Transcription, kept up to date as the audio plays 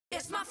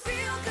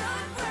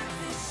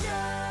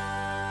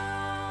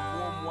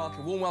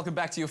Warm welcome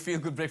back to your Feel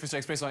Good Breakfast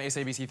Express on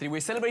SABC3.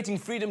 We're celebrating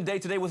Freedom Day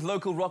today with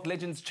local rock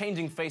legends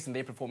Changing Face, and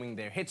they're performing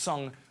their hit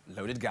song,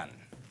 Loaded Gun.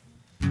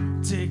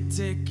 Tick,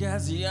 tick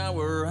as the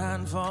hour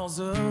hand falls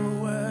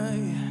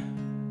away.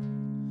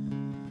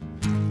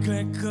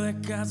 Click,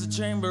 click as the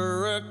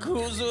chamber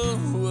echoes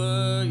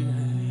away.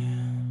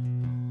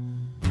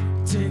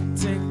 Tick,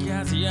 tick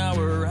as the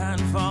hour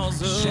hand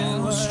falls away.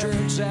 Shadows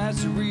stretch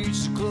as they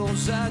reach to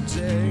close that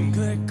day.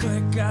 Click,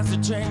 click as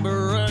the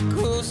chamber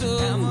echoes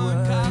away. And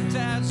my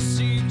contact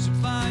seems to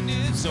find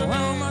its So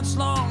how much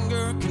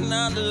longer can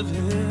I live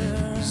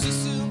here? Is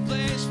this a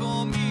place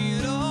for me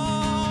at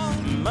all?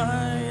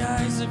 My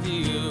eyes have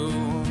you,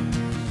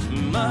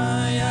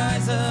 my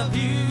eyes have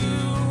you.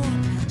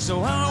 So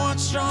how much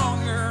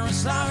stronger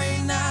is I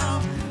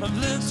now? I've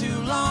lived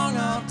too long,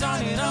 I've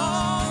done it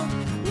all.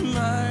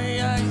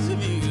 My eyes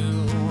have you,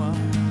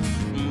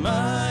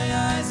 my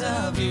eyes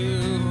have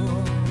you.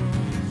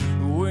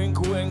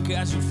 Wink, wink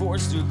as you're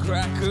forced to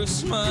crack a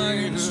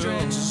smile.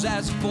 Stretches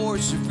as the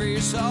force of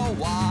fear so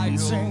wide.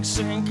 Sink,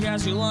 sink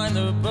as you line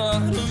the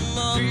bottom of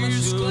my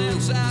Fierce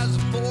glance shoe. as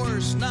the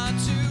force not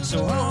to.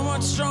 So how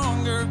much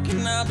stronger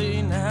can I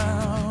be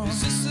now?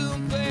 Is this a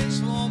place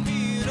for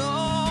me at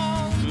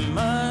all?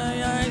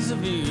 My eyes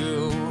have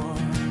you,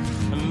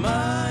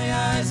 my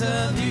eyes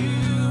have you.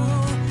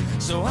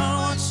 So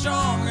how much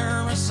stronger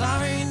am I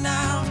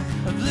now?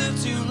 I've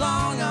lived too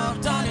long, I've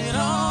done it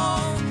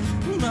all.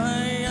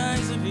 My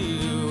eyes have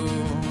you,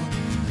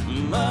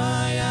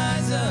 my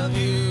eyes have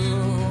you.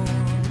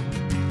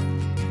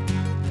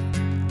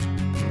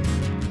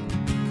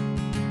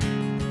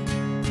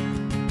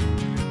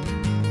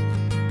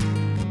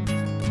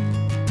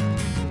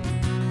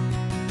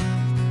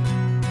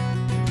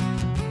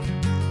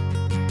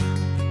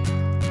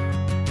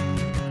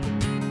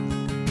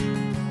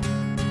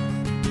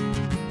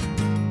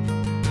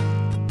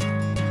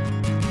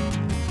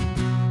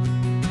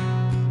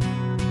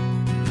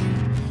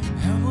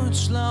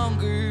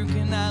 Longer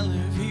can I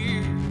live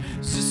here?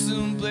 Is this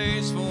some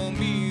place for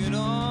me at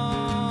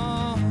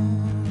all?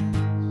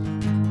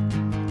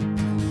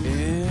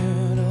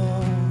 At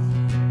all.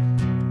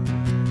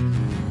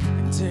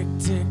 Tick,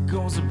 tick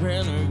goes the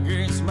pen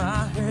against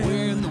my head.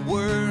 When the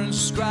words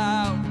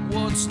describe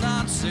what's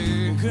not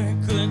said.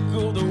 Click, click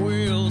go the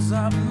wheels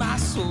of my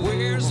soul.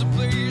 Where's the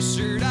place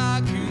that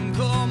I can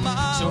call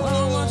my So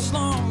how much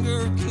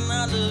longer can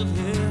I live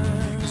here?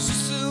 Is this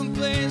some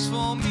place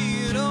for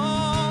me at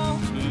all?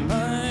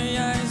 My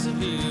eyes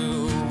have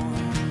you,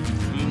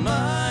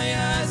 my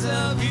eyes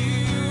have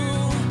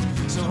you.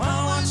 So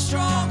how much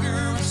stronger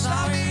am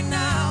I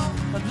now?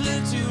 I've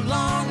lived too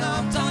long,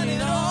 I've done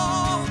it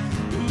all.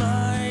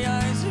 My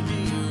eyes have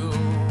you,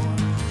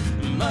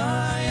 my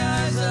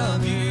eyes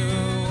have you.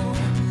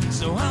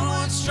 So how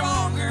much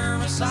stronger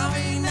am I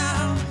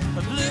now?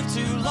 I've lived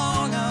too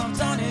long, I've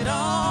done it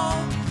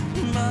all.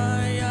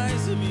 My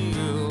eyes have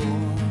you,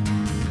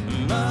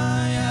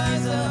 my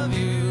eyes have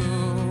you.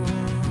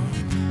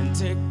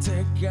 Tick,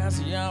 tick as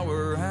the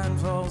hour hand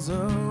falls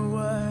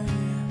away.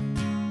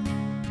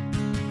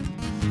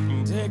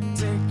 Tick,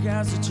 tick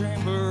as the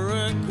chamber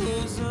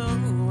echoes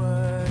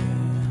away.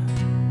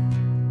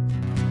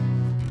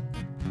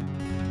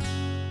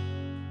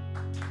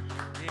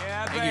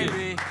 Yeah,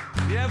 baby.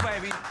 Yeah,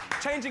 baby.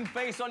 Changing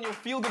Face on your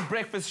Feel Good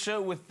Breakfast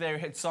show with their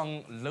hit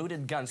song,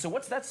 Loaded Gun. So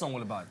what's that song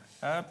all about?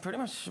 Pretty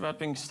much about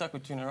being stuck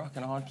between a rock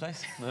and a hard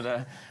place.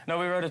 But no,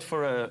 we wrote it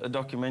for a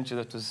documentary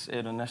that was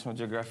aired on National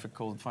Geographic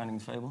called Finding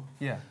the Fable.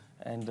 Yeah.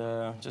 And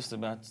just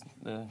about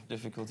the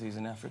difficulties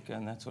in Africa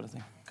and that sort of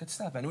thing. Good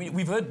stuff, man.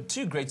 We've heard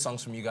two great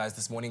songs from you guys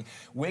this morning.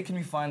 Where can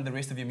we find the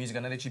rest of your music? I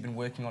know that you've been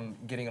working on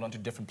getting it onto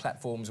different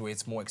platforms where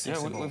it's more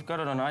accessible. Yeah, we've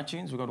got it on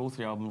iTunes. We've got all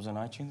 3 albums on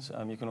iTunes.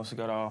 You can also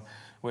go to our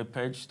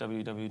webpage,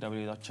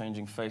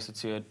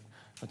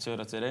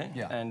 www.changingface.co.za.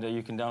 Yeah. And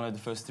you can download the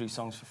first 3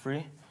 songs for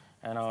free.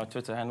 And our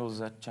Twitter handle is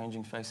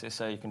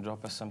 @changingface.sa. You can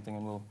drop us something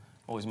and we'll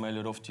always mail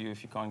it off to you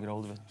if you can't get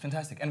hold of it.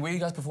 Fantastic. And where are you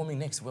guys performing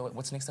next?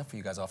 What's next up for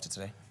you guys after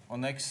today? Well,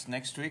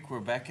 next week we're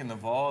back in the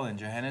Vaal in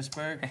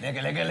Johannesburg.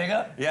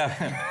 Lega. Yeah,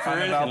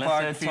 Carnival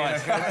Park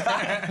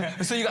Theatre.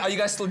 So are you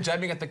guys still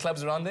jamming at the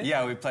clubs around there?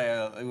 Yeah, we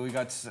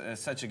got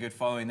such a good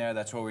following there.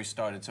 That's where we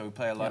started. So we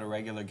play a lot of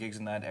regular gigs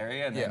in that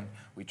area, and then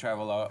we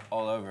travel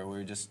all over. We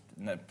were just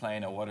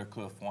playing at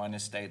Waterkloof Wine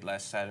Estate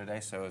last Saturday,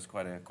 so it was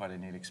quite a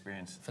neat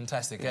experience.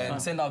 Fantastic.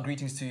 And send our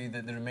greetings to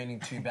the remaining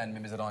 2 band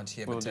members that aren't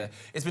here. But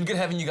it's been good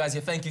having you guys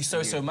here. Thank you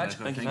so much.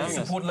 Thank you for having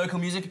us. Support local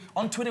music.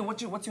 On Twitter,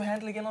 what's your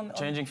handle again? On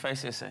Changing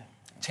Face SA.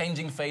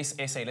 Changing Face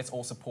SA. Let's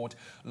all support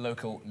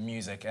local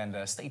music and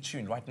stay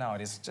tuned. Right now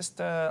it is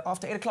just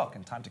after 8 o'clock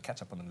and time to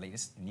catch up on the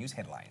latest news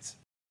headlines.